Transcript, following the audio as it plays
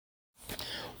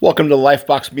Welcome to the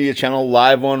Lifebox Media Channel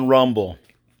live on Rumble.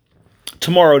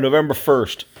 Tomorrow, November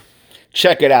 1st,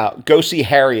 check it out. Go see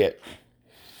Harriet.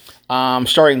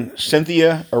 Starring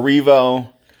Cynthia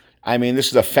Erivo. I mean, this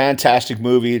is a fantastic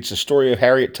movie. It's the story of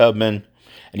Harriet Tubman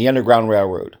and the Underground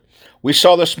Railroad. We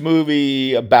saw this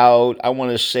movie about, I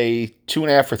want to say,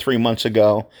 2.5 or 3 months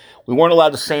ago. We weren't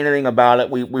allowed to say anything about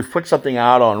it. We've put something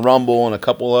out on Rumble and a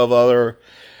couple of other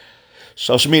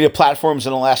social media platforms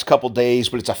in the last couple days,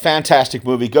 but it's a fantastic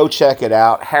movie. Go check it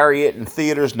out. Harriet in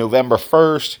theaters November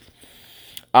 1st.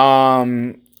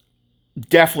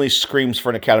 Definitely screams for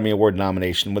an Academy Award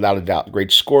nomination, without a doubt.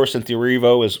 Great score. Cynthia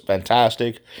Erivo is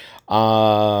fantastic.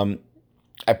 I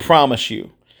promise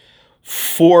you,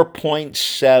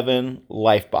 4.7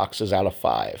 life boxes out of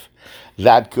 5.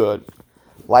 That good.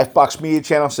 Lifebox Media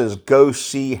Channel says go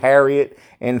see Harriet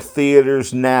in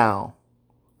theaters now.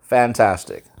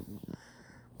 Fantastic.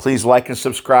 Please like and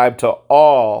subscribe to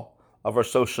all of our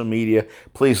social media.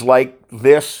 Please like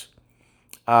this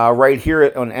right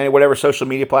here on any whatever social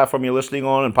media platform you're listening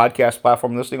on and podcast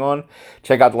platform you're listening on.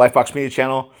 Check out the Lifebox Media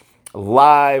Channel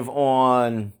live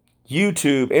on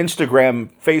YouTube, Instagram,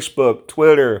 Facebook,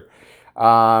 Twitter,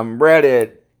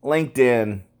 Reddit,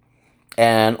 LinkedIn,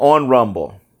 and on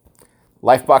Rumble.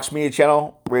 Lifebox Media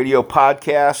Channel, radio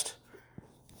podcast.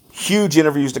 Huge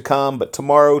interviews to come, but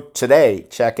today,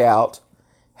 check out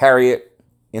Harriet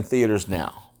in theaters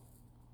now.